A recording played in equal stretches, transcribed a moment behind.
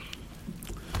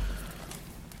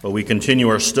Well, we continue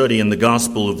our study in the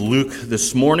Gospel of Luke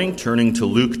this morning, turning to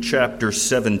Luke chapter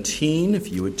 17.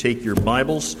 If you would take your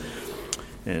Bibles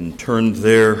and turn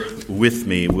there with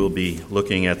me, we'll be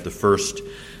looking at the first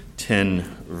 10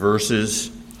 verses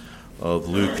of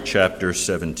Luke chapter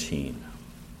 17.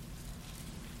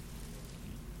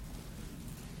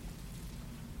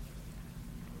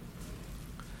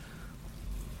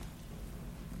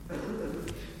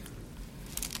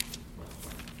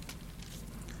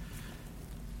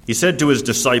 He said to his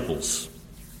disciples,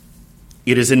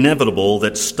 "It is inevitable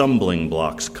that stumbling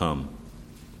blocks come,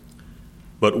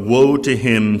 but woe to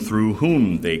him through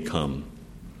whom they come.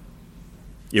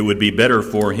 It would be better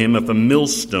for him if a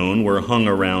millstone were hung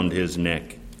around his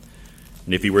neck,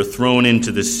 and if he were thrown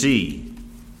into the sea,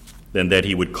 than that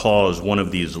he would cause one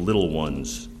of these little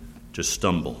ones to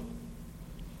stumble.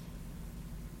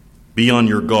 Be on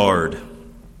your guard.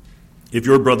 If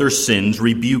your brother sins,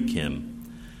 rebuke him.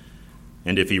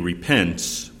 And if he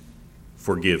repents,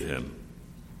 forgive him.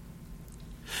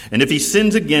 And if he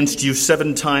sins against you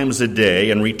 7 times a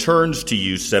day and returns to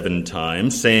you 7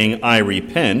 times, saying, 'I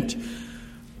repent,'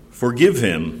 forgive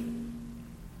him."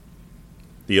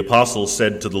 The apostles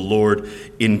said to the Lord,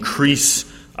 "Increase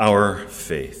our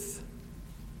faith."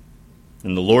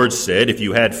 And the Lord said, "If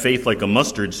you had faith like a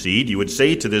mustard seed, you would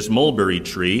say to this mulberry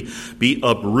tree, 'Be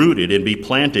uprooted and be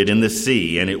planted in the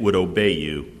sea,' and it would obey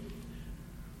you.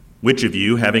 Which of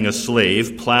you, having a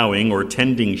slave plowing or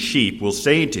tending sheep, will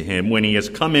say to him when he has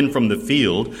come in from the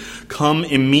field, 'Come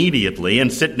immediately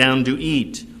and sit down to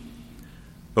eat'?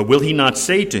 But will he not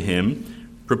say to him,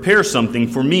 'Prepare something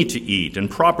for me to eat, and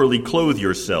properly clothe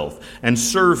yourself, and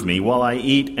serve me while I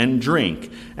eat and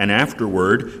drink, and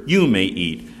afterward you may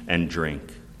eat and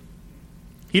drink'?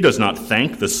 He does not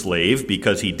thank the slave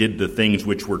because he did the things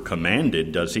which were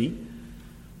commanded, does he?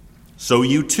 So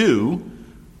you too,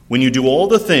 when you do all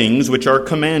the things which are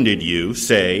commanded you,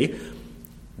 say,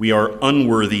 'We are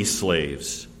unworthy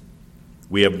slaves.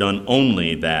 We have done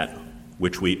only that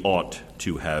which we ought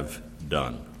to have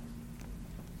done.'"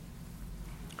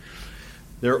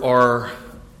 There are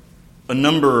a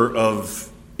number of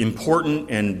important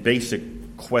and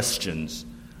basic questions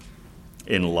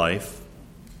in life.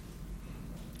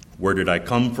 Where did I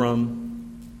come from?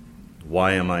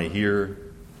 Why am I here?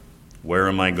 Where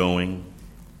am I going?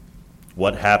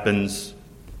 What happens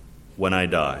when I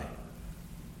die?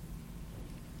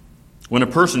 When a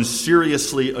person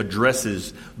seriously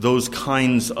addresses those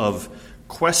kinds of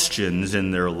questions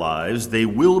in their lives, they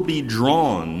will be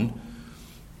drawn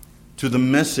to the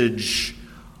message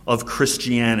of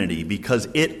Christianity because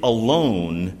it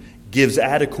alone gives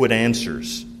adequate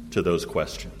answers to those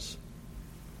questions.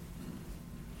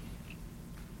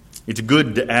 It's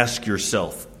good to ask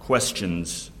yourself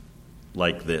questions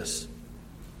like this.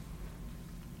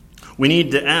 We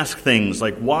need to ask things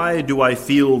like, why do I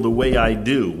feel the way I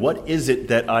do? What is it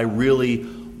that I really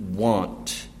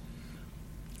want?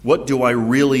 What do I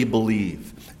really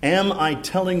believe? Am I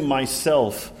telling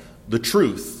myself the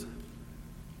truth?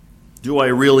 Do I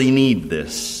really need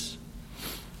this?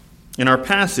 In our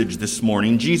passage this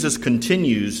morning, Jesus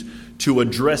continues to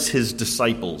address his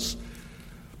disciples.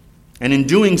 And in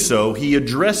doing so, he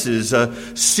addresses a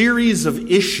series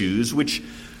of issues which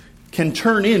can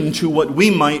turn into what we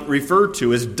might refer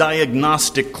to as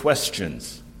diagnostic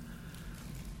questions.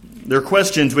 They're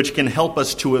questions which can help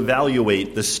us to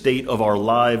evaluate the state of our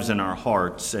lives and our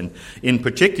hearts, and in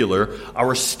particular,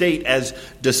 our state as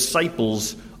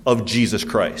disciples of Jesus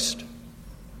Christ.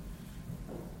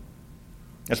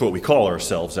 That's what we call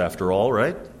ourselves, after all,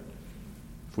 right?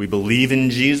 If we believe in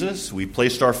Jesus, we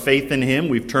placed our faith in him,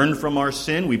 we've turned from our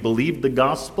sin, we believed the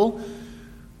gospel,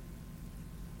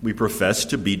 we profess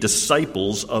to be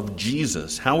disciples of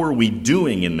Jesus. How are we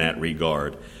doing in that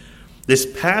regard? This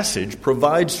passage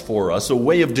provides for us a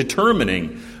way of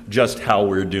determining just how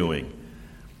we're doing,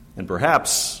 and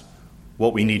perhaps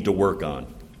what we need to work on.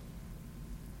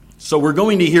 So we're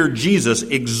going to hear Jesus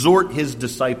exhort his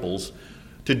disciples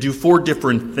to do 4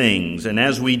 different things, and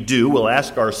as we do, we'll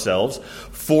ask ourselves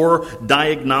 4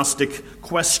 diagnostic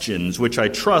questions, which I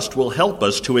trust will help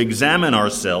us to examine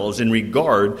ourselves in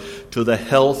regard to the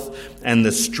health and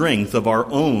the strength of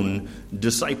our own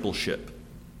discipleship.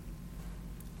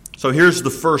 So here's the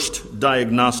first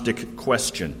diagnostic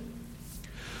question.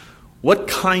 What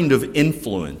kind of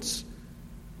influence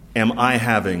am I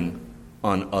having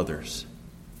on others?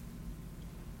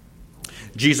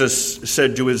 Jesus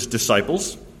said to his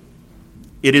disciples,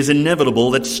 "It is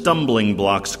inevitable that stumbling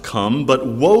blocks come, but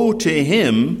woe to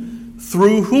him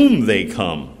through whom they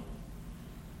come.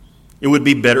 It would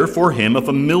be better for him if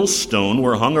a millstone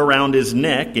were hung around his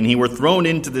neck and he were thrown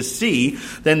into the sea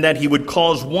than that he would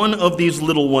cause one of these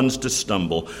little ones to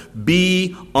stumble.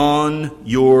 Be on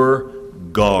your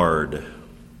guard.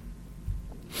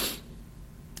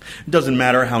 It doesn't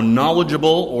matter how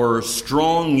knowledgeable or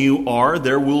strong you are,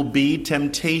 there will be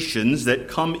temptations that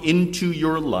come into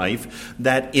your life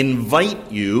that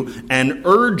invite you and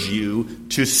urge you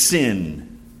to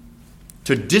sin,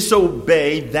 to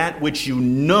disobey that which you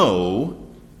know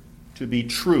to be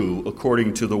true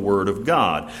according to the Word of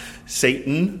God.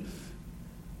 Satan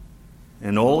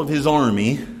and all of his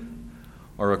army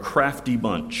are a crafty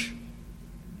bunch.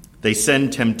 They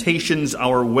send temptations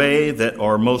our way that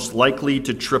are most likely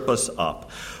to trip us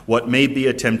up. What may be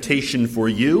a temptation for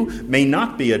you may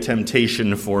not be a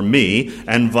temptation for me,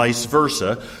 and vice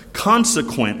versa.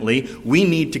 Consequently, we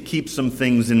need to keep some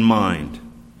things in mind.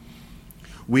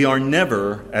 We are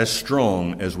never as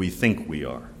strong as we think we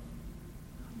are.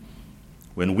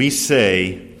 When we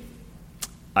say,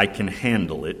 I can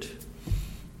handle it,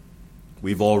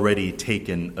 we've already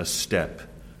taken a step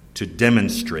to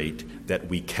demonstrate that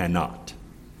we cannot.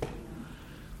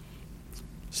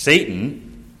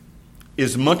 Satan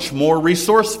is much more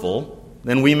resourceful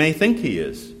than we may think he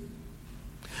is.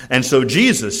 And so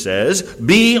Jesus says,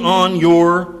 be on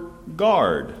your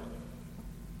guard.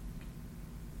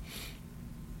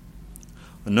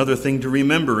 Another thing to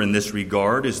remember in this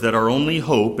regard is that our only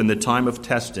hope in the time of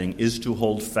testing is to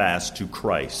hold fast to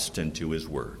Christ and to his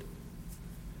word.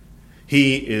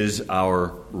 He is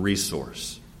our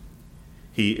resource.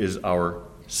 He is our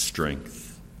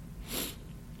strength.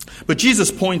 But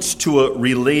Jesus points to a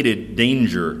related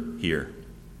danger here.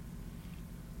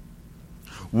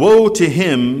 Woe to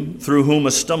him through whom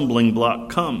a stumbling block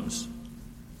comes.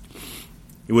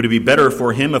 It would be better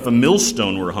for him if a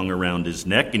millstone were hung around his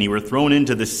neck and he were thrown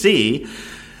into the sea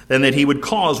than that he would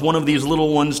cause one of these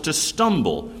little ones to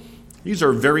stumble. These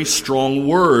are very strong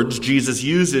words Jesus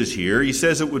uses here. He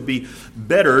says it would be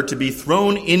better to be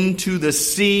thrown into the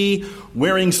sea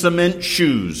wearing cement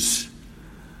shoes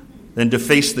than to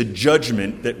face the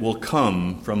judgment that will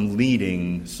come from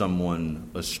leading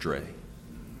someone astray.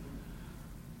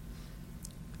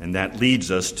 And that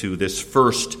leads us to this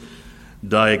first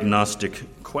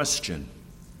diagnostic question.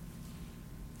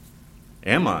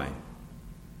 Am I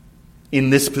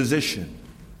in this position?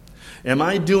 Am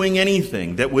I doing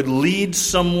anything that would lead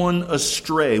someone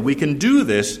astray? We can do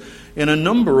this in a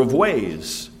number of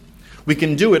ways. We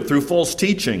can do it through false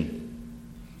teaching.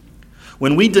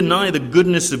 When we deny the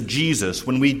goodness of Jesus,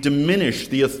 when we diminish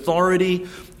the authority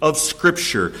of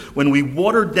Scripture, when we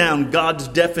water down God's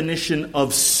definition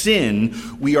of sin,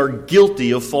 we are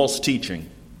guilty of false teaching.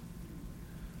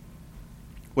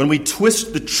 When we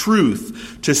twist the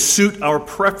truth to suit our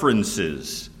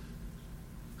preferences,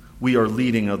 we are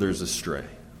leading others astray.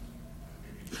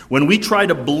 When we try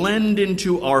to blend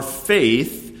into our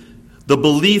faith the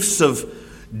beliefs of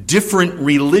different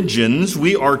religions,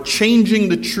 we are changing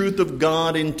the truth of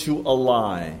God into a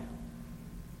lie.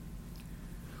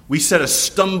 We set a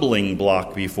stumbling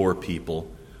block before people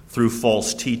through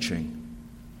false teaching.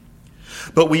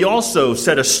 But we also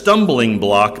set a stumbling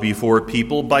block before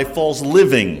people by false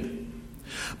living,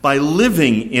 by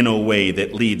living in a way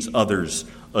that leads others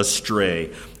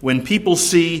astray. When people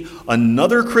see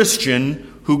another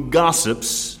Christian who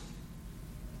gossips,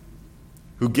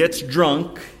 who gets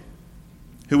drunk,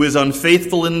 who is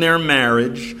unfaithful in their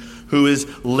marriage, who is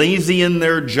lazy in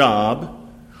their job,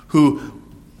 who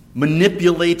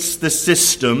manipulates the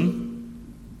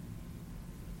system,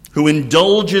 who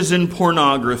indulges in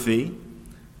pornography,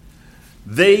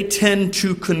 they tend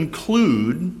to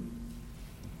conclude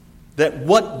that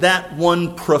what that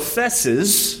one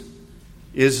professes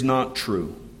is not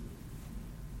true.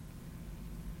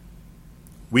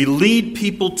 We lead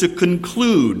people to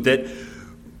conclude that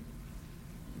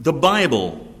the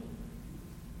Bible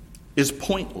is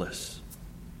pointless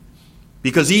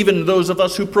because even those of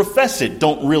us who profess it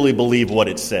don't really believe what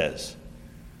it says.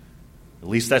 At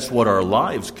least that's what our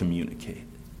lives communicate.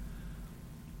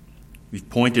 We've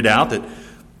pointed out that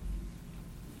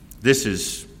this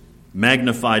is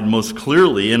magnified most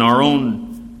clearly in our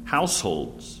own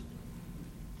households.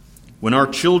 When our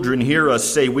children hear us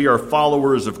say we are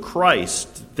followers of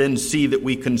Christ, then see that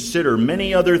we consider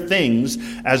many other things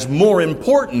as more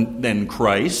important than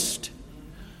Christ,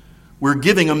 we're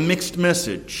giving a mixed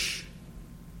message.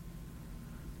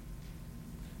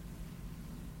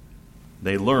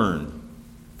 They learn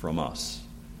from us.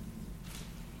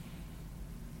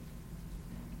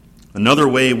 Another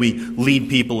way we lead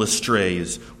people astray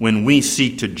is when we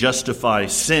seek to justify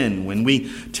sin. When we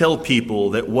tell people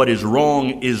that what is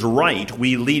wrong is right,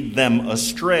 we lead them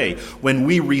astray. When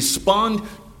we respond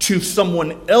to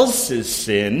someone else's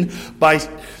sin by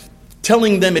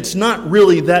telling them it's not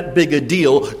really that big a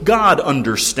deal, God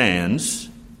understands,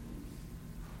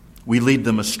 we lead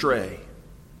them astray.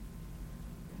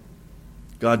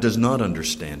 God does not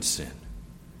understand sin.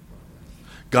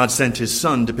 God sent his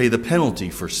Son to pay the penalty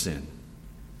for sin.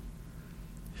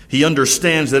 He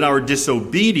understands that our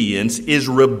disobedience is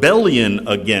rebellion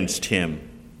against him.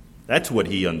 That's what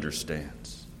he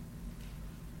understands.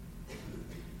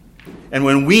 And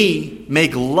when we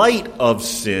make light of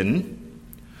sin,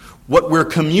 what we're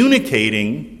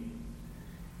communicating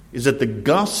is that the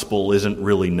gospel isn't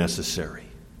really necessary.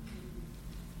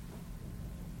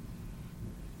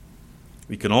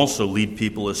 We can also lead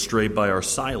people astray by our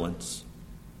silence.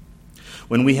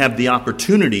 When we have the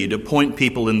opportunity to point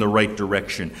people in the right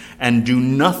direction and do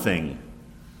nothing,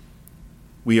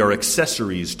 we are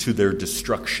accessories to their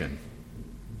destruction.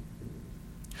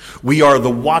 We are the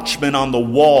watchman on the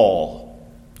wall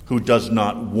who does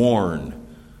not warn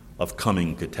of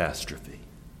coming catastrophe.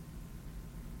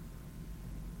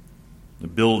 The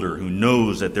builder who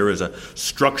knows that there is a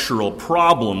structural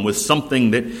problem with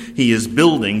something that he is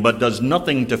building but does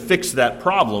nothing to fix that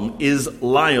problem is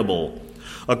liable.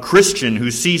 A Christian who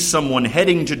sees someone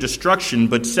heading to destruction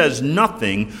but says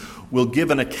nothing will give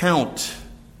an account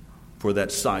for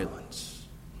that silence.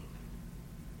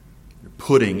 You're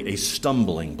putting a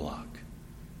stumbling block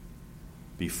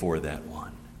before that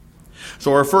one.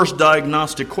 So our first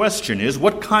diagnostic question is,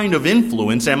 what kind of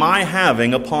influence am I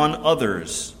having upon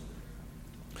others?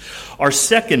 Our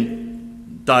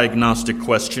second diagnostic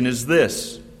question is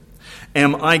this: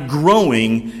 am I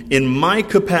growing in my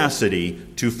capacity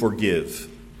to forgive?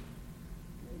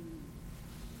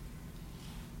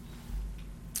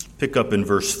 Pick up in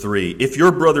verse 3. If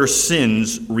your brother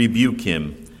sins, rebuke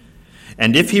him.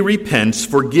 And if he repents,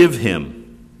 forgive him.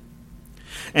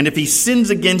 And if he sins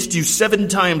against you 7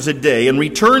 times a day and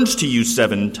returns to you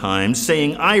 7 times,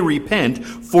 saying, I repent,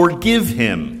 forgive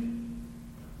him.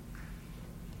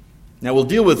 Now we'll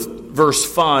deal with verse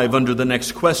 5 under the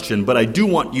next question, but I do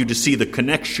want you to see the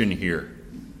connection here.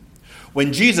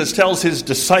 When Jesus tells his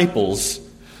disciples,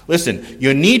 listen,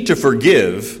 you need to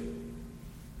forgive,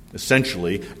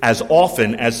 essentially, as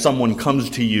often as someone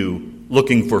comes to you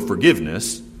looking for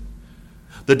forgiveness,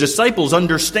 the disciples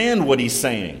understand what he's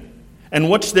saying. And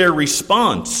what's their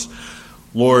response?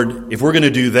 Lord, if we're going to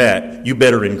do that, you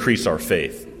better increase our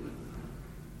faith.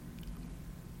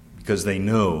 Because they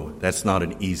know that's not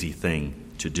an easy thing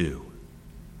to do.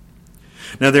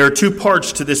 Now, there are 2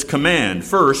 parts to this command.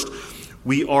 First,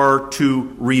 we are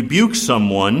to rebuke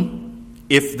someone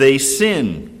if they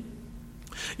sin.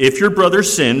 If your brother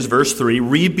sins, verse 3,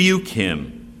 rebuke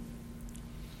him.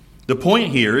 The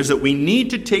point here is that we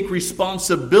need to take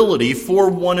responsibility for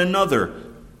one another.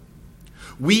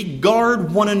 We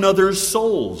guard one another's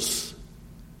souls.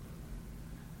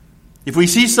 If we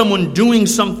see someone doing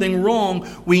something wrong,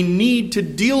 we need to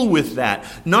deal with that.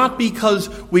 Not because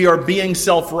we are being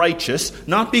self-righteous,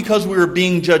 not because we are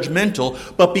being judgmental,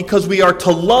 but because we are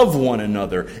to love one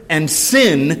another. And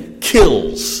sin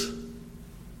kills.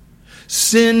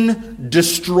 Sin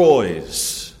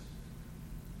destroys.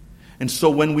 And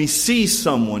so when we see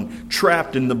someone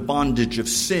trapped in the bondage of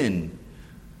sin,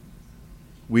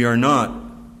 we are not,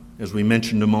 as we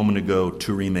mentioned a moment ago,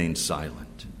 to remain silent.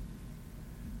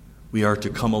 We are to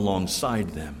come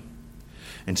alongside them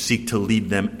and seek to lead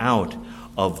them out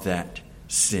of that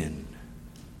sin.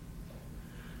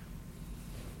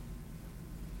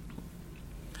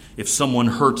 If someone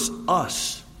hurts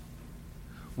us,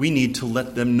 we need to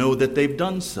let them know that they've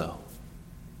done so.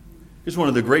 Here's one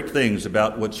of the great things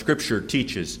about what Scripture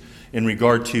teaches in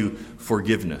regard to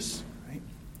forgiveness. Right?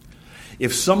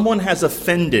 If someone has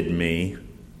offended me,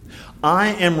 I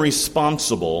am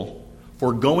responsible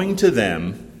for going to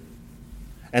them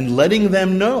and letting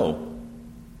them know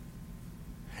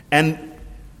and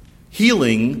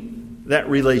healing that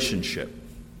relationship.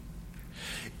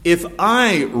 If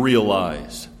I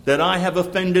realize that I have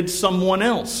offended someone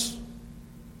else,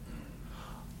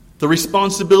 the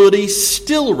responsibility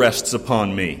still rests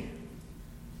upon me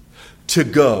to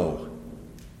go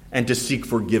and to seek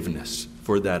forgiveness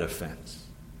for that offense.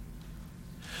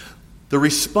 The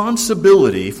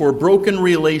responsibility for broken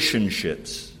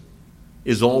relationships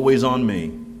is always on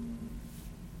me.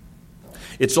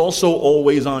 It's also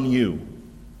always on you.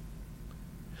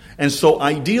 And so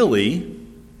ideally,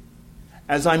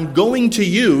 as I'm going to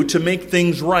you to make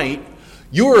things right,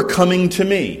 you're coming to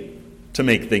me to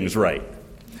make things right.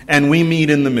 and we meet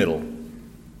in the middle.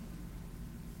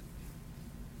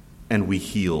 And we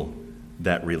heal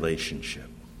that relationship.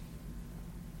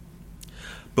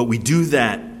 But we do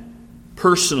that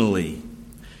personally.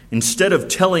 Instead of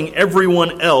telling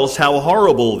everyone else how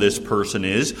horrible this person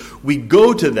is, we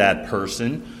go to that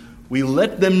person, we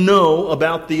let them know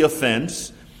about the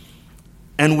offense,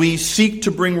 and we seek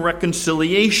to bring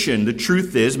reconciliation. The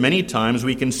truth is, many times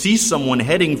we can see someone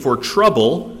heading for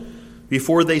trouble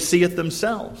before they see it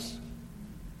themselves.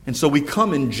 And so we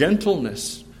come in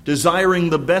gentleness, desiring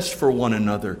the best for one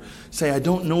another. Say, I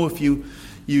don't know if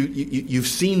you've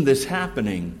seen this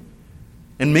happening.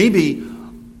 And maybe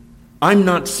I'm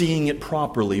not seeing it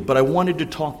properly, but I wanted to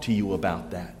talk to you about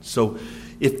that. So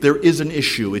if there is an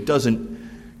issue, it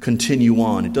doesn't continue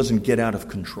on. It doesn't get out of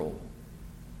control.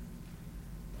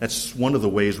 That's one of the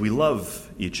ways we love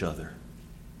each other.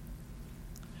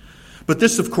 But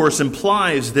this, of course,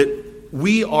 implies that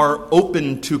we are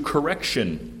open to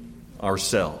correction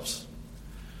ourselves.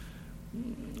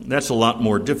 That's a lot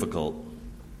more difficult.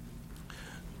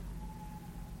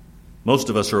 Most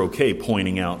of us are okay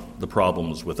pointing out the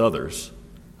problems with others.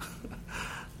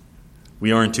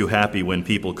 We aren't too happy when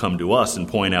people come to us and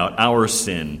point out our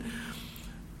sin.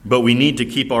 But we need to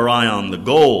keep our eye on the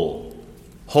goal,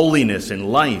 holiness in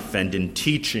life and in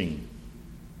teaching.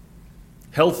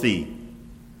 Healthy,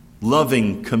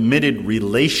 loving, committed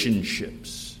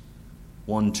relationships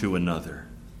one to another.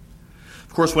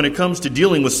 Of course, when it comes to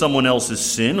dealing with someone else's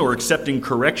sin or accepting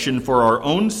correction for our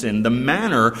own sin, the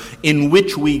manner in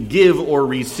which we give or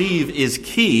receive is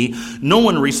key. No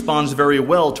one responds very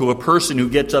well to a person who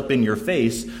gets up in your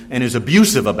face and is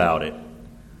abusive about it.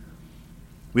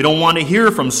 We don't want to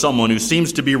hear from someone who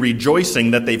seems to be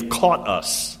rejoicing that they've caught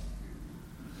us.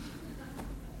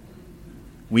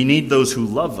 We need those who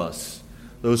love us,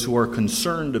 those who are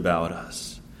concerned about us.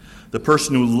 The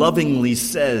person who lovingly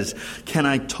says, "Can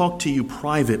I talk to you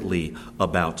privately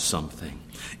about something?"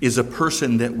 is a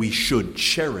person that we should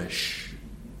cherish.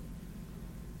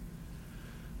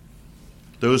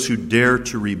 Those who dare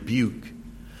to rebuke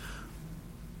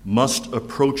must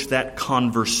approach that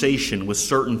conversation with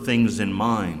certain things in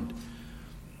mind.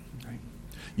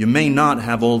 You may not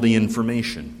have all the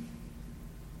information.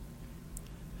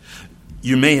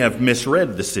 You may have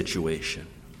misread the situation.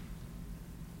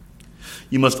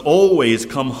 You must always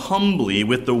come humbly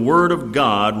with the Word of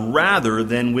God rather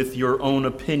than with your own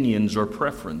opinions or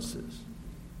preferences.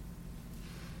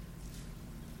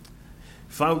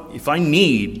 If I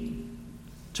need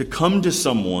to come to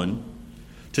someone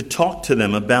to talk to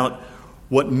them about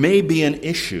what may be an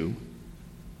issue,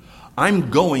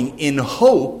 I'm going in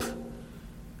hope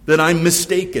that I'm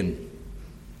mistaken.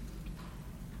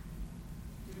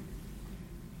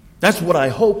 That's what I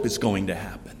hope is going to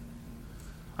happen.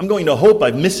 I'm going to hope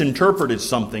I've misinterpreted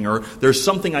something or there's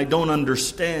something I don't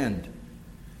understand.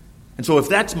 And so if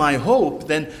that's my hope,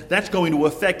 then that's going to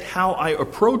affect how I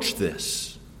approach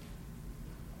this.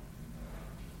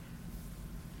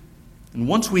 And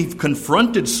once we've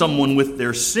confronted someone with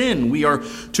their sin, we are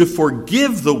to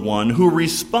forgive the one who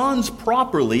responds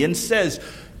properly and says,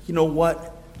 "You know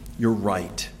what? You're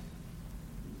right.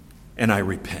 And I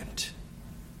repent."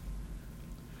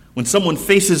 When someone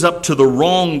faces up to the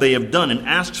wrong they have done and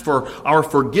asks for our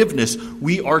forgiveness,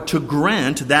 we are to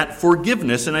grant that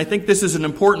forgiveness. And I think this is an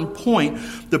important point.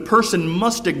 The person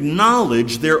must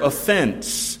acknowledge their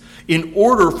offense in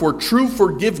order for true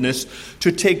forgiveness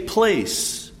to take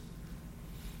place.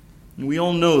 And we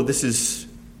all know this is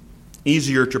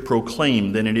easier to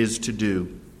proclaim than it is to do.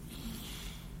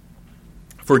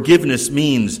 Forgiveness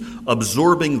means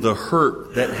absorbing the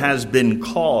hurt that has been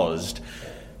caused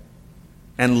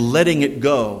and letting it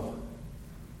go,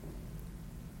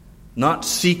 not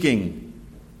seeking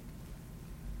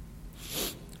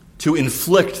to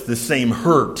inflict the same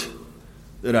hurt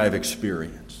that I've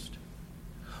experienced,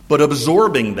 but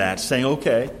absorbing that, saying,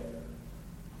 "Okay,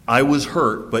 I was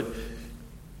hurt, but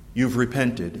you've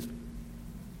repented.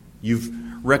 You've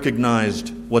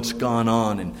recognized what's gone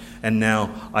on, and now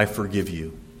I forgive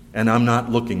you, and I'm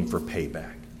not looking for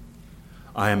payback.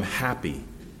 I am happy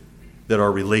that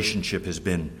our relationship has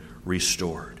been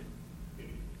restored."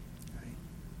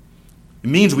 It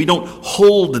means we don't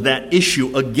hold that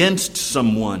issue against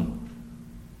someone.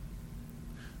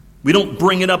 We don't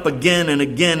bring it up again and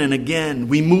again and again.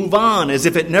 We move on as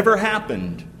if it never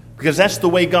happened, because that's the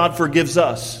way God forgives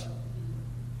us.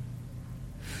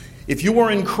 If you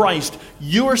are in Christ,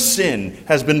 your sin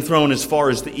has been thrown as far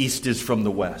as the east is from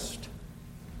the west.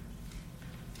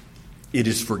 It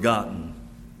is forgotten.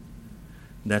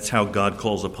 That's how God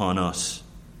calls upon us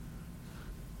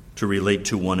to relate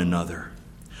to one another.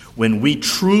 When we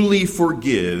truly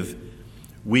forgive,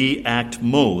 we act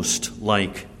most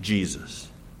like Jesus.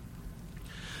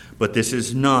 But this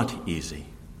is not easy.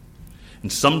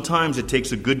 And sometimes it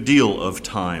takes a good deal of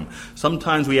time.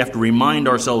 Sometimes we have to remind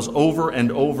ourselves over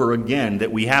and over again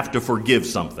that we have to forgive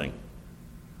something.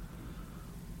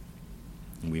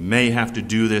 And we may have to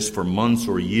do this for months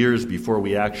or years before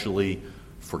we actually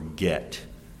forget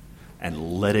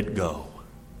and let it go.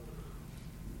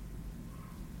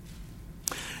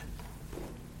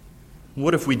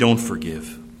 What if we don't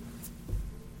forgive?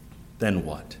 Then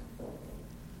what?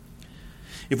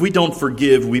 If we don't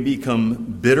forgive, we become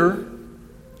bitter.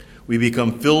 We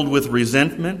become filled with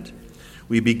resentment.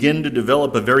 We begin to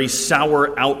develop a very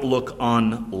sour outlook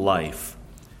on life.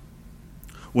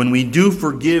 When we do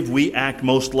forgive, we act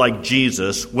most like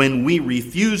Jesus. When we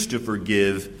refuse to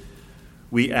forgive,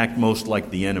 we act most like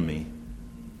the enemy,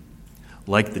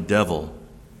 like the devil.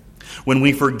 When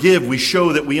we forgive, we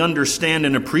show that we understand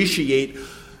and appreciate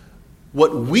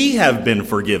what we have been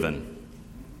forgiven.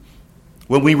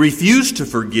 When we refuse to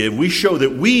forgive, we show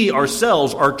that we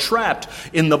ourselves are trapped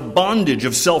in the bondage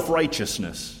of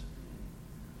self-righteousness.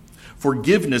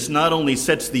 Forgiveness not only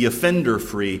sets the offender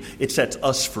free, it sets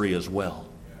us free as well.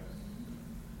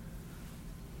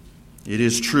 It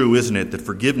is true, isn't it, that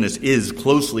forgiveness is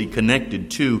closely connected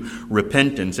to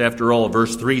repentance. After all,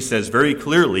 verse 3 says very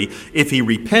clearly, if he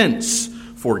repents,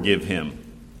 forgive him.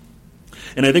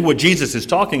 And I think what Jesus is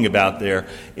talking about there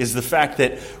is the fact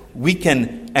that we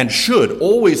can and should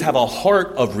always have a heart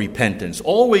of repentance,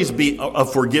 always be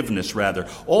of forgiveness rather,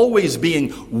 always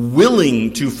being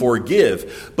willing to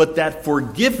forgive, but that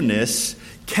forgiveness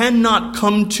cannot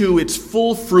come to its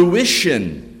full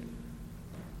fruition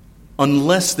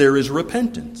unless there is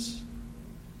repentance.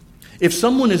 If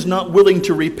someone is not willing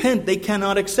to repent, they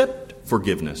cannot accept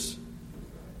forgiveness.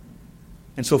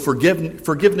 And so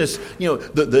forgiveness,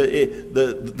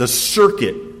 the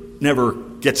circuit never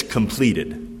gets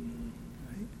completed.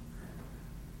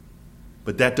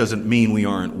 But that doesn't mean we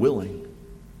aren't willing.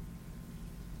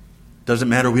 Doesn't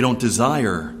matter we don't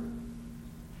desire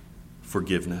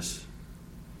forgiveness.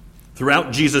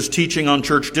 Throughout Jesus' teaching on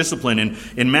church discipline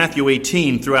in Matthew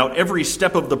 18, throughout every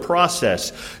step of the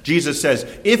process, Jesus says,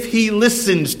 if he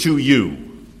listens to you,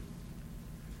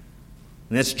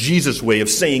 and that's Jesus' way of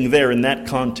saying there in that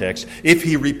context, if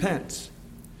he repents,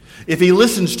 if he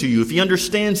listens to you, if he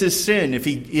understands his sin, if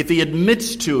he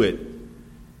admits to it,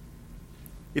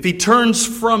 if he turns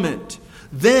from it,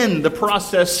 then the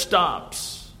process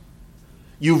stops.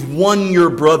 You've won your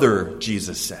brother,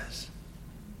 Jesus says.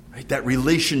 Right? That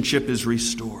relationship is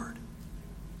restored.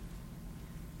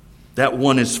 That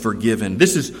one is forgiven.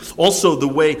 This is also the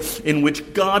way in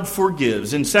which God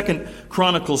forgives. In 2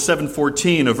 Chronicles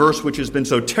 7:14, a verse which has been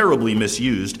so terribly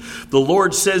misused, the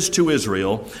Lord says to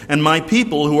Israel, and my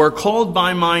people who are called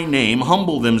by my name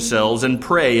humble themselves and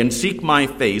pray and seek my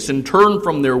face and turn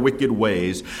from their wicked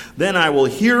ways. Then I will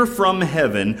hear from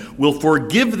heaven, will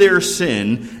forgive their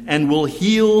sin, and will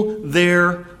heal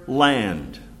their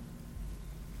land.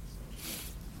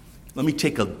 Let me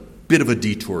take a bit of a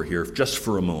detour here just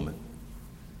for a moment.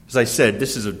 As I said,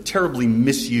 this is a terribly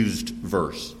misused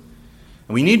verse.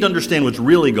 And we need to understand what's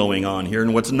really going on here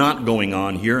and what's not going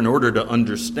on here in order to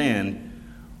understand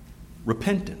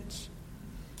repentance.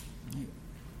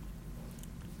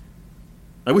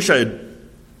 I wish I had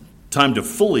time to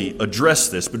fully address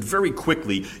this, but very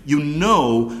quickly,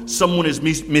 someone is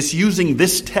misusing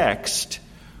this text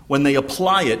when they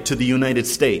apply it to the United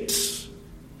States.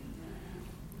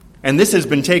 And this has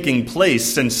been taking place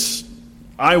since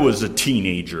I was a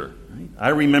teenager. I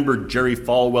remember Jerry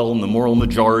Falwell and the Moral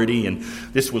Majority, and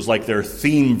this was like their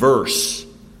theme verse.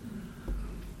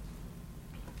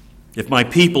 If my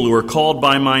people who are called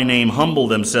by my name humble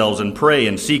themselves and pray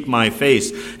and seek my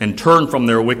face and turn from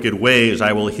their wicked ways,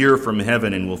 I will hear from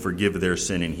heaven and will forgive their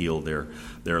sin and heal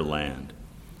their land.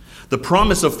 The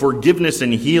promise of forgiveness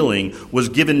and healing was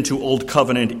given to Old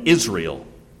Covenant Israel,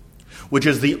 which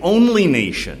is the only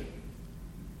nation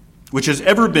which has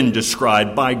ever been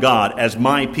described by God as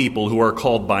my people who are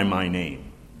called by my name.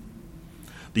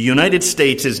 The United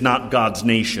States is not God's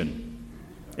nation,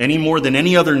 any more than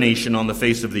any other nation on the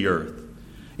face of the earth,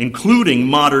 including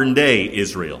modern-day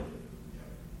Israel.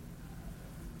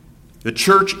 The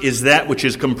church is that which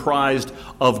is comprised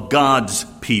of God's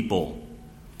people.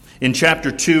 In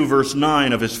chapter 2, verse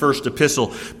 9 of his first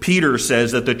epistle, Peter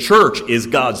says that the church is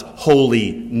God's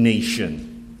holy nation.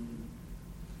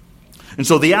 And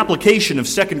so the application of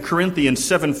 2 Corinthians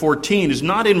 7:14 is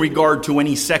not in regard to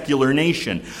any secular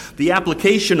nation. The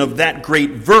application of that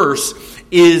great verse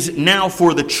is now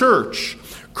for the church,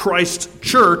 Christ's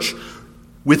church,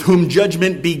 with whom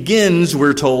judgment begins,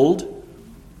 we're told,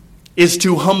 is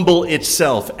to humble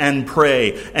itself and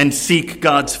pray and seek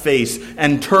God's face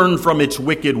and turn from its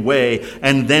wicked way,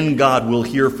 and then God will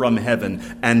hear from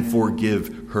heaven and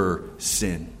forgive her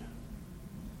sin.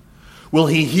 Will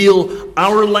he heal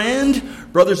our land?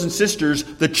 Brothers and sisters,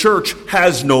 the church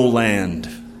has no land.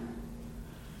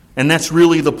 And that's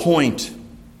really the point.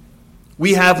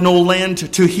 We have no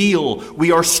land to heal.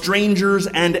 We are strangers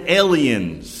and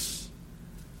aliens.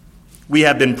 We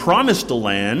have been promised a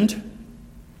land,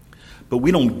 but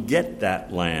we don't get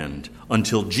that land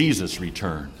until Jesus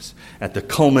returns at the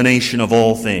culmination of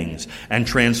all things and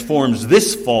transforms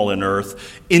this fallen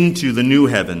earth into the new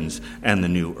heavens and the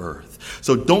new earth.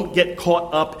 So don't get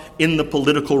caught up in the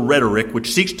political rhetoric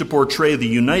which seeks to portray the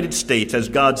United States as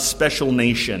God's special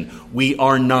nation. We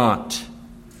are not.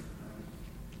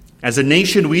 As a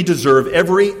nation, we deserve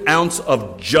every ounce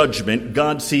of judgment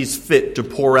God sees fit to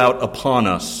pour out upon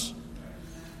us.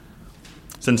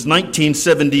 Since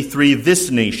 1973,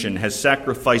 this nation has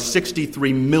sacrificed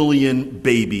 63 million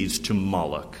babies to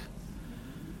Moloch.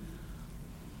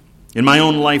 In my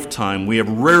own lifetime, we have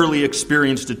rarely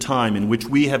experienced a time in which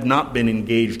we have not been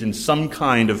engaged in some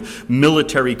kind of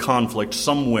military conflict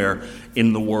somewhere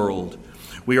in the world.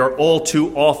 We are all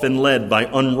too often led by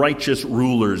unrighteous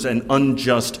rulers and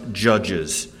unjust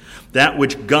judges. That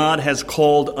which God has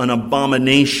called an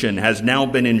abomination has now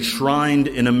been enshrined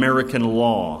in American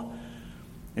law.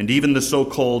 And even the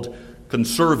so-called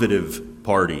conservative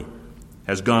party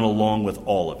has gone along with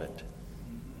all of it.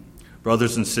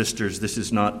 Brothers and sisters, this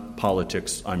is not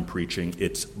politics I'm preaching,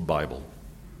 it's Bible.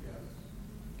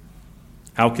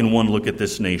 How can one look at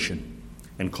this nation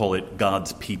and call it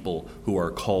God's people who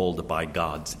are called by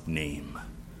God's name?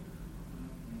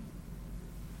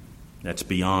 That's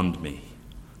beyond me.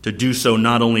 To do so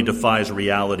not only defies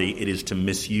reality, it is to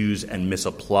misuse and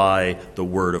misapply the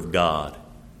Word of God.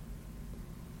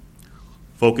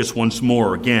 Focus once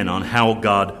more again on how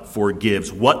God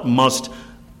forgives. What must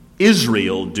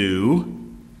Israel do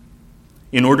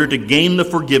in order to gain the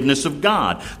forgiveness of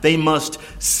God? They must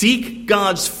seek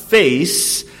God's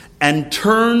face and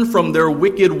turn from their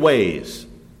wicked ways.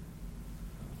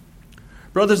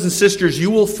 Brothers and sisters,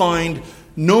 you will find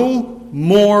no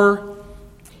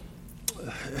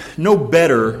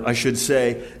better,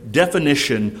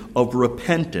 definition of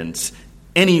repentance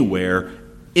anywhere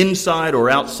inside or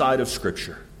outside of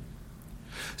Scripture.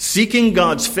 Seeking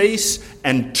God's face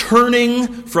and turning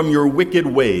from your wicked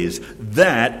ways,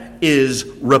 that is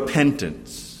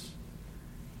repentance.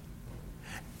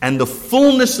 And the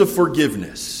fullness of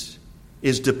forgiveness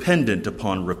is dependent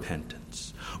upon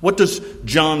repentance. What does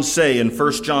John say in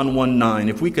 1 John 1:9?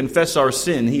 If we confess our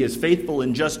sin, he is faithful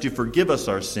and just to forgive us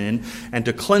our sin and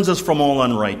to cleanse us from all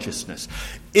unrighteousness.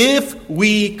 If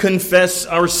we confess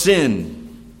our sin,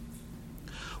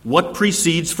 what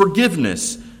precedes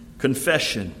forgiveness?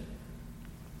 Confession.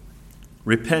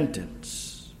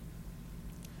 Repentance.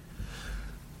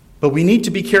 But we need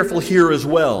to be careful here as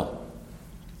well,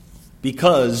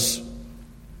 because,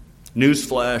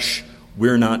 newsflash,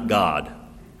 we're not God.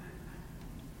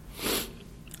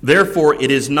 Therefore,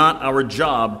 it is not our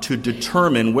job to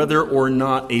determine whether or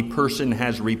not a person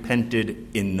has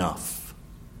repented enough.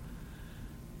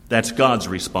 That's God's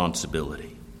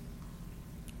responsibility.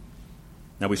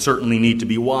 Now, we certainly need to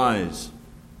be wise.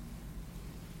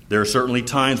 There are certainly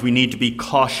times we need to be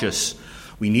cautious.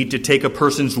 We need to take a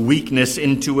person's weakness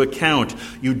into account.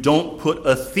 You don't put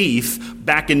a thief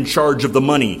back in charge of the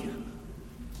money.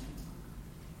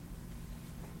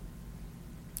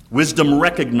 Wisdom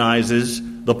recognizes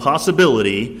the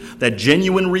possibility that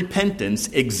genuine repentance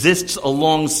exists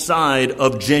alongside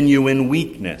of genuine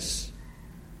weakness.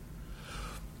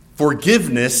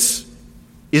 Forgiveness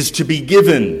is to be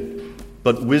given,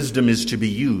 but wisdom is to be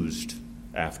used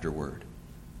afterward.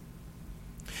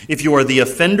 If you are the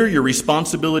offender, your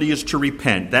responsibility is to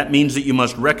repent. That means that you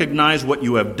must recognize what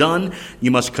you have done. You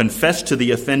must confess to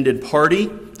the offended party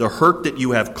the hurt that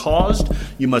you have caused.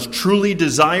 You must truly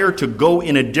desire to go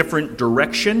in a different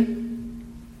direction.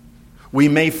 We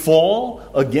may fall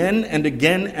again and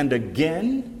again and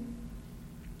again,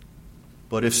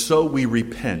 but if so, we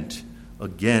repent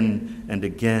again and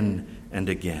again and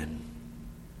again.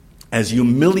 As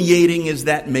humiliating as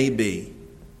that may be.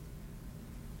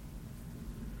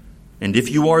 And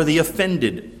if you are the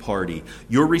offended party,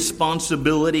 your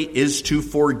responsibility is to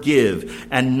forgive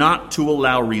and not to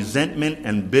allow resentment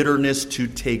and bitterness to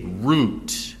take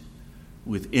root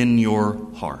within your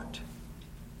heart.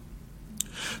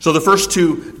 So the first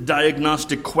two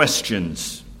diagnostic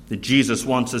questions that Jesus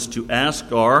wants us to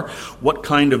ask are, what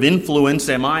kind of influence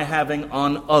am I having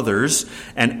on others,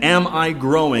 and am I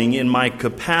growing in my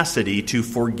capacity to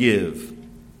forgive?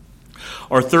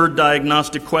 Our third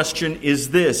diagnostic question is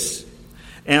this: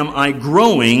 am I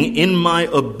growing in my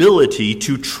ability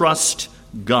to trust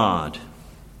God?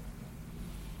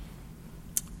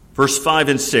 Verse 5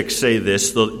 and 6 say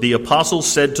this: the apostles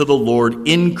said to the Lord,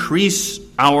 "Increase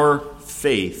our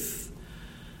faith."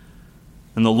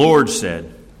 And the Lord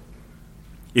said,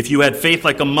 "If you had faith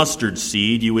like a mustard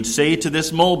seed, you would say to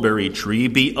this mulberry tree,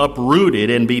 'Be uprooted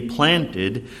and be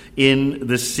planted in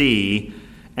the sea,'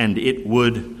 and it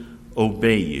would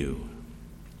obey you."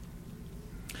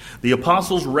 The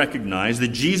apostles recognized that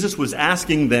Jesus was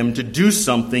asking them to do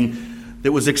something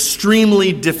that was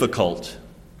extremely difficult.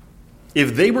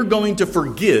 If they were going to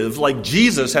forgive, like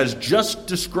Jesus has just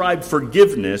described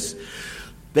forgiveness,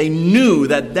 they knew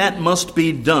that that must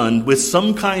be done with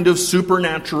some kind of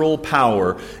supernatural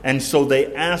power, and so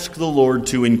they asked the Lord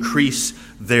to increase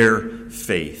their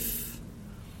faith.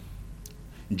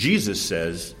 Jesus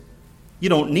says, you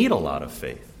don't need a lot of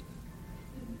faith.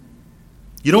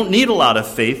 You don't need a lot of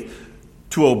faith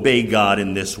to obey God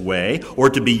in this way, or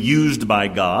to be used by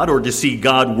God, or to see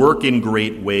God work in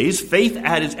great ways. Faith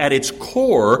at its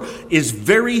core is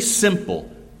very simple.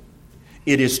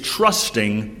 It is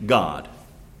trusting God.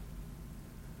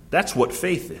 That's what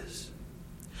faith is.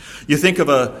 You think of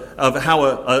how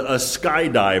a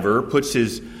skydiver puts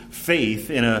his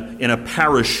faith in a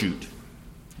parachute.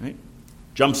 Right?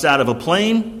 Jumps out of a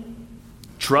plane,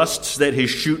 trusts that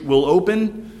his chute will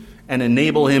open and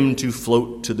enable him to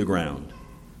float to the ground.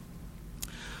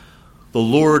 The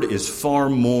Lord is far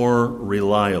more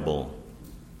reliable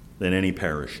than any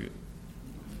parachute.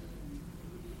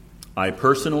 I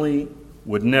personally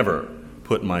would never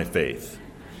put my faith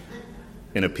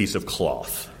in a piece of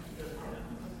cloth.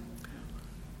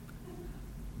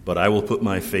 But I will put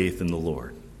my faith in the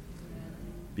Lord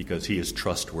because He is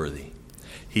trustworthy.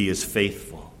 He is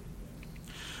faithful.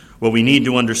 What we need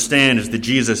to understand is that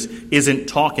Jesus isn't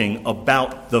talking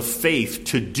about the faith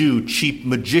to do cheap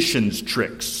magician's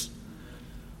tricks.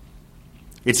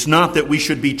 It's not that we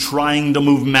should be trying to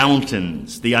move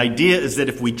mountains. The idea is that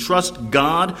if we trust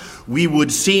God, we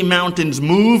would see mountains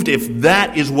moved if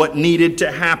that is what needed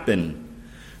to happen.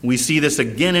 We see this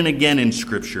again and again in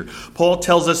Scripture. Paul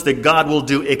tells us that God will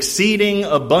do exceeding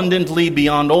abundantly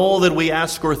beyond all that we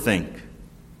ask or think.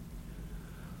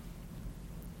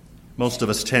 Most of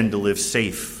us tend to live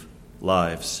safe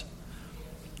lives.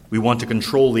 We want to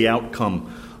control the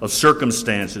outcome of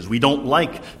circumstances. We don't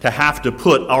like to have to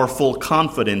put our full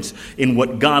confidence in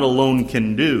what God alone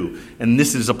can do. And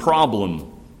this is a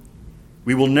problem.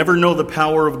 We will never know the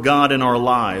power of God in our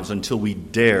lives until we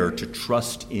dare to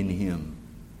trust in Him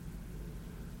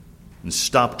and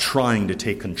stop trying to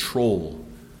take control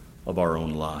of our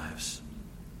own lives.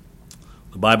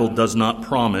 The Bible does not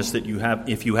promise that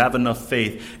if you have enough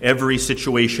faith, every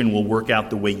situation will work out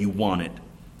the way you want it,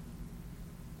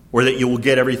 or that you will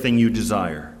get everything you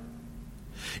desire.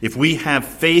 If we have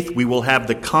faith, we will have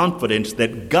the confidence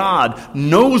that God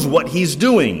knows what He's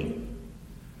doing.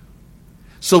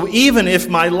 So even if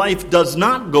my life does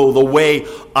not go the way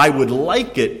I would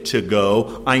like it to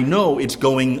go, I know it's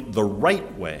going the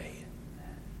right way,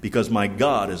 because my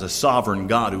God is a sovereign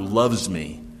God who loves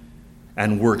me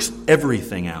and works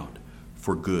everything out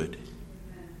for good.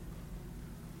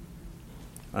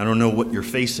 I don't know what you're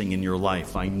facing in your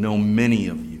life. I know many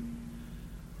of you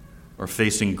are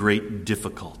facing great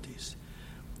difficulties.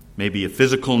 Maybe a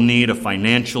physical need, a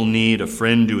financial need, a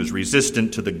friend who is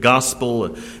resistant to the gospel,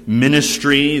 a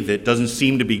ministry that doesn't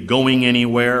seem to be going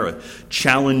anywhere, a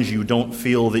challenge you don't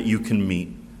feel that you can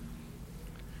meet.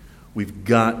 We've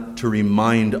got to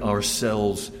remind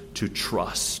ourselves to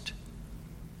trust.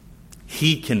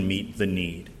 He can meet the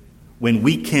need when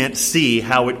we can't see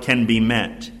how it can be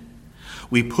met.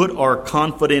 We put our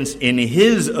confidence in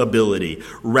His ability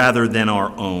rather than our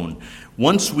own.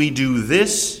 Once we do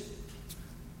this,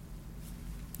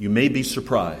 you may be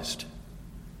surprised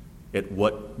at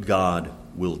what God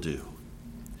will do.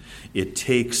 It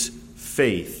takes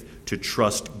faith to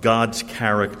trust God's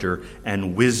character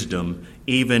and wisdom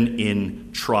even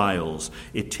in trials.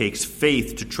 It takes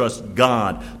faith to trust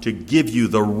God to give you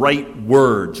the right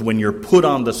words when you're put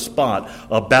on the spot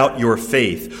about your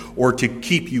faith, or to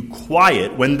keep you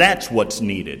quiet when that's what's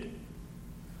needed.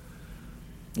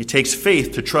 It takes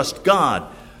faith to trust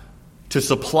God to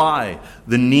supply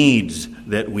the needs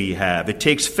that we have. It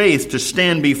takes faith to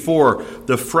stand before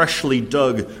the freshly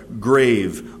dug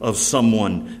grave of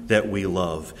someone that we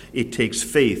love. It takes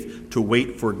faith to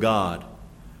wait for God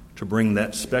to bring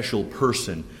that special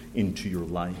person into your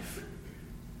life.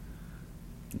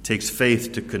 It takes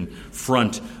faith to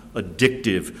confront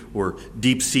addictive or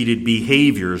deep-seated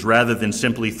behaviors rather than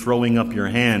simply throwing up your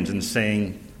hands and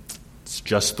saying, It's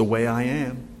just the way I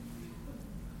am.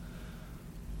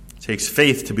 It takes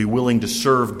faith to be willing to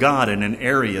serve God in an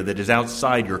area that is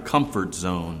outside your comfort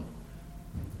zone.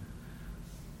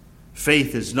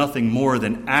 Faith is nothing more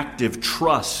than active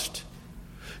trust.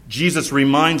 Jesus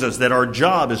reminds us that our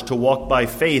job is to walk by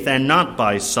faith and not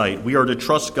by sight. We are to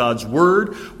trust God's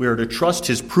word. We are to trust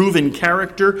his proven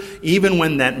character, even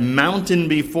when that mountain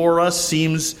before us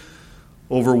seems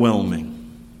overwhelming.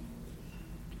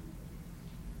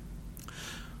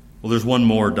 Well, there's one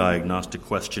more diagnostic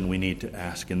question we need to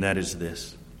ask, and that is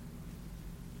this.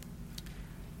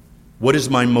 What is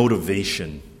my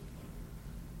motivation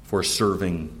for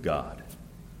serving God?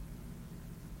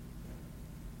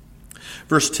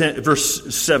 Verse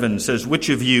 7 says, which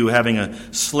of you, having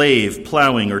a slave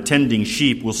plowing or tending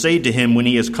sheep, will say to him when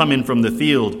he has come in from the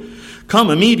field,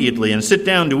 come immediately and sit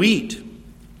down to eat?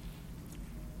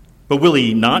 But will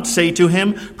he not say to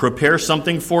him, prepare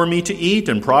something for me to eat,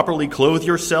 and properly clothe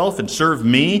yourself, and serve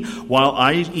me while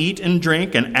I eat and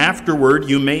drink, and afterward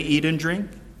you may eat and drink?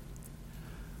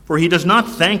 For he does not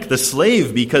thank the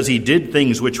slave because he did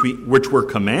things which were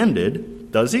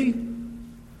commanded, does he?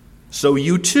 So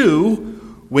you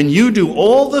too, when you do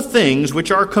all the things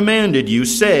which are commanded you,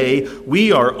 say,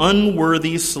 we are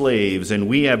unworthy slaves, and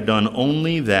we have done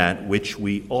only that which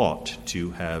we ought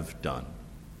to have done.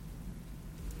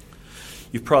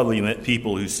 You've probably met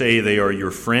people who say they are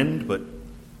your friend, but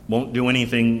won't do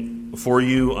anything for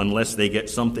you unless they get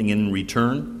something in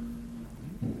return.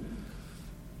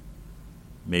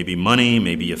 Maybe money,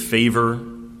 maybe a favor.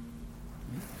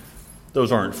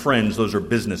 Those aren't friends, those are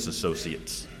business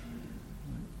associates.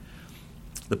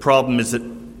 The problem is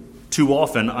that too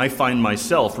often I find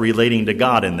myself relating to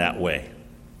God in that way.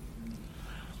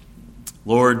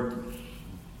 Lord,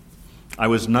 I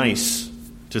was nice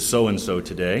to so-and-so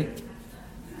today,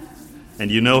 and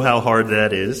you know how hard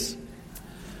that is.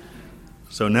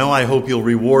 So now I hope you'll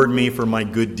reward me for my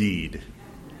good deed,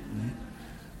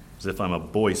 as if I'm a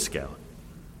Boy Scout.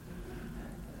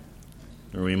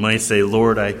 Or we might say,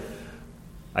 Lord,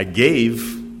 I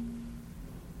gave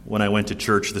when I went to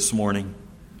church this morning.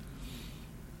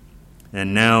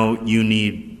 And now you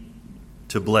need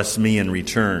to bless me in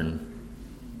return.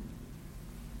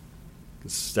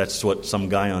 Because that's what some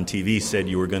guy on TV said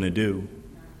you were going to do.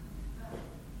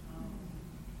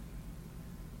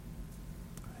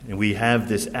 And we have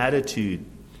this attitude.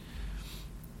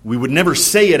 We would never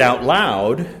say it out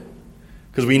loud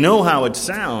because we know how it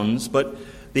sounds, but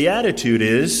the attitude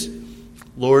is,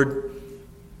 Lord,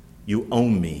 you owe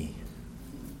me.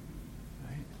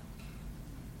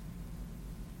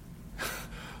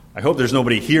 I hope there's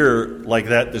nobody here like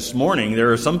that this morning.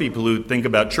 There are some people who think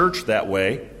about church that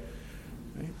way.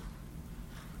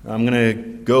 I'm going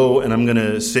to go and I'm going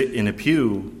to sit in a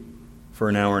pew for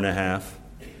an hour and a half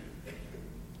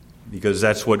because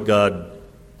that's what God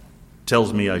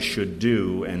tells me I should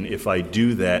do, and if I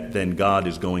do that, then God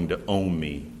is going to owe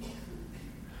me.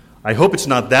 I hope it's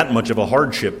not that much of a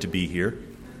hardship to be here.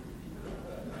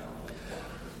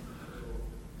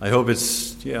 I hope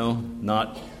it's,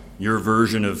 not your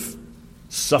version of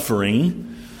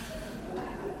suffering,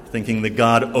 thinking that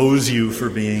God owes you for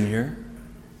being here.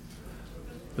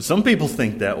 But some people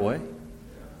think that way.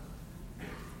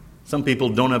 Some people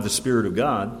don't have the Spirit of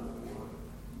God.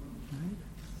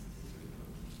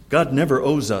 God never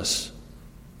owes us,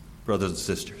 brothers and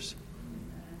sisters.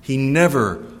 He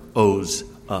never owes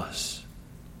us.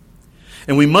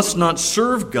 And we must not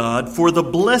serve God for the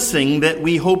blessing that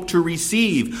we hope to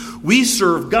receive. We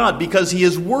serve God because He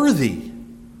is worthy.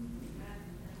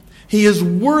 He is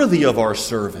worthy of our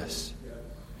service.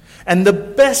 And the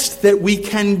best that we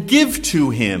can give to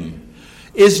Him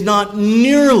is not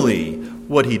nearly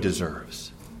what He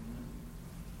deserves.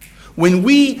 When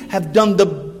we have done the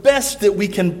best that we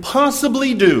can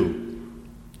possibly do,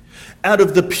 out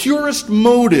of the purest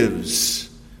motives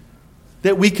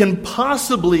that we can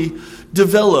possibly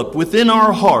develop within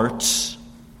our hearts,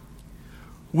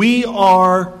 we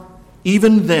are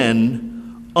even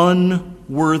then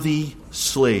unworthy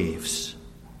slaves.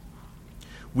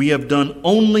 We have done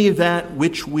only that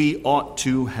which we ought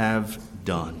to have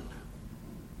done.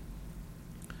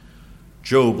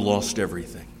 Job lost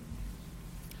everything.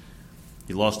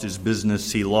 He lost his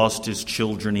business, he lost his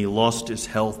children, he lost his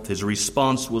health. His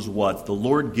response was what? The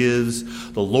Lord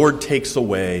gives, the Lord takes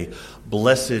away.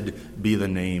 Blessed be the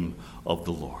name of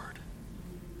the Lord.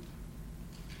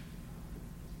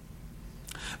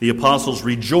 The apostles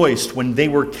rejoiced when they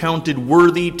were counted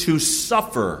worthy to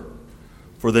suffer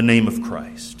for the name of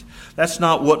Christ. That's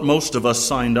not what most of us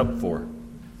signed up for.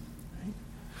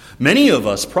 Many of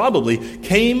us probably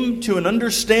came to an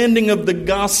understanding of the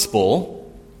gospel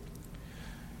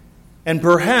And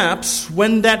perhaps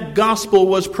when that gospel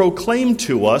was proclaimed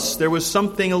to us, there was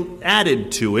something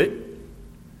added to it.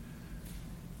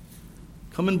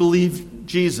 Come and believe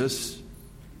Jesus.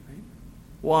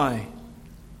 Why?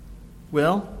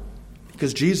 Well,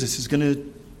 because Jesus is going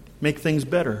to make things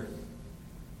better.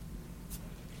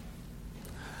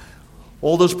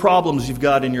 All those problems you've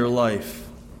got in your life,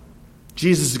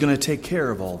 Jesus is going to take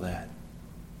care of all that.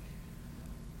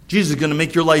 Jesus is going to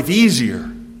make your life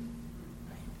easier.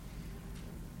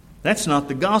 That's not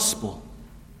the gospel.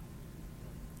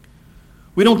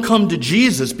 We don't come to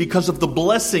Jesus because of the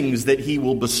blessings that He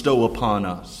will bestow upon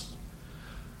us.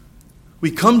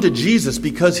 We come to Jesus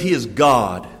because He is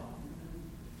God,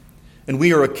 and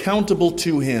we are accountable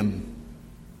to Him,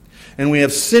 and we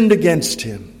have sinned against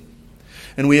Him,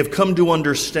 and we have come to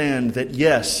understand that,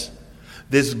 yes,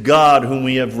 this God whom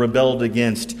we have rebelled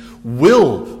against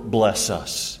will bless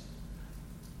us,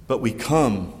 but we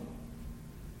come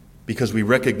because we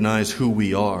recognize who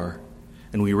we are,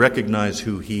 and we recognize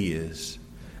who He is,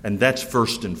 and that's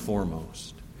first and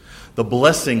foremost. The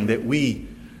blessing that we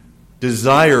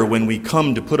desire when we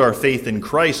come to put our faith in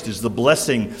Christ is the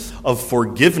blessing of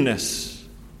forgiveness,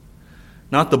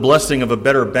 not the blessing of a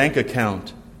better bank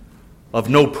account, of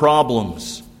no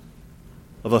problems,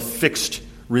 of a fixed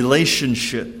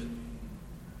relationship.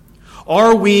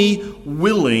 Are we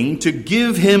willing to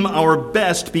give Him our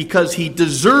best because He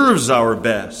deserves our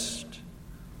best?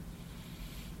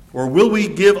 Or will we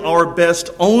give our best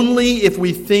only if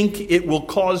we think it will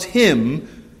cause Him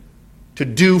to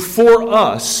do for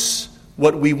us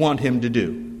what we want Him to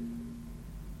do?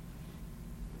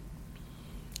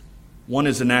 One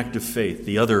is an act of faith.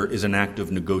 The other is an act of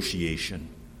negotiation.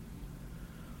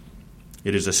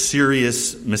 It is a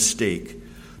serious mistake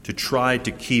to try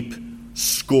to keep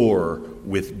score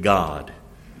with God,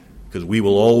 because we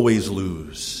will always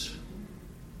lose.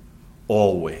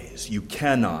 Always. You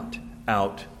cannot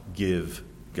outgive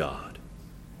God.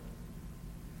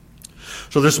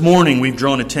 So this morning we've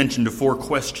drawn attention to 4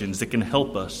 questions that can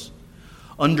help us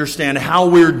understand how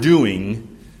we're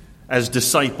doing as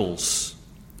disciples.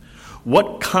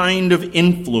 What kind of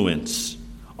influence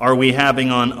are we having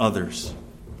on others?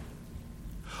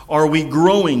 Are we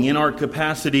growing in our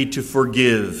capacity to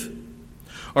forgive?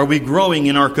 Are we growing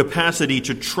in our capacity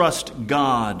to trust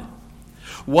God?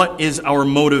 What is our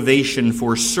motivation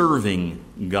for serving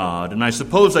God? And I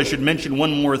suppose I should mention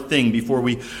one more thing before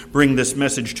we bring this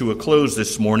message to a close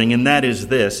this morning, and that is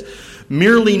this.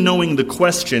 Merely knowing the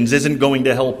questions isn't going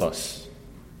to help us.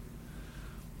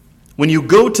 When you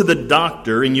go to the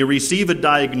doctor and you receive a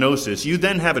diagnosis, you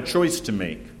then have a choice to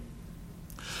make.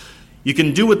 You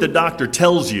can do what the doctor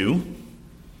tells you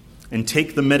and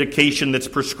take the medication that's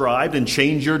prescribed and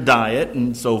change your diet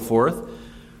and so forth,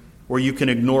 or you can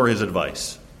ignore his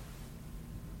advice.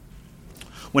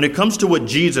 When it comes to what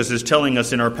Jesus is telling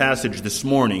us in our passage this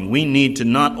morning, we need to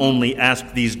not only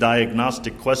ask these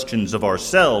diagnostic questions of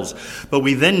ourselves, but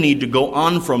we then need to go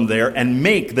on from there and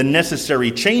make the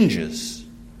necessary changes.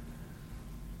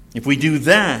 If we do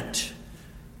that,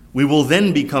 we will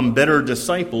then become better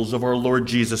disciples of our Lord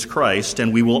Jesus Christ,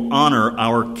 and we will honor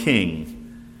our King.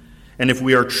 And if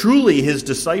we are truly His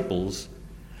disciples,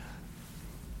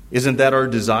 isn't that our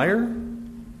desire?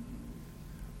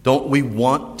 Don't we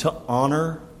want to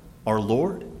honor our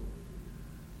Lord?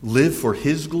 Live for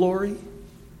His glory?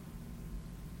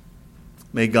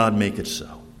 May God make it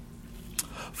so.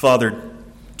 Father,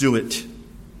 do it.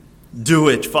 Do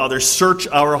it, Father. Search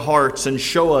our hearts and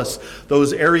show us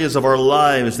those areas of our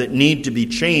lives that need to be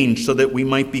changed so that we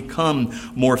might become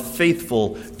more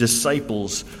faithful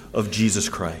disciples of Jesus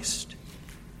Christ.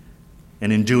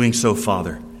 And in doing so,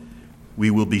 Father,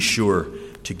 we will be sure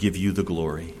to give You the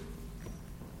glory.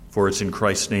 For it's in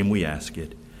Christ's name we ask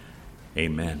it.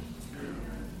 Amen.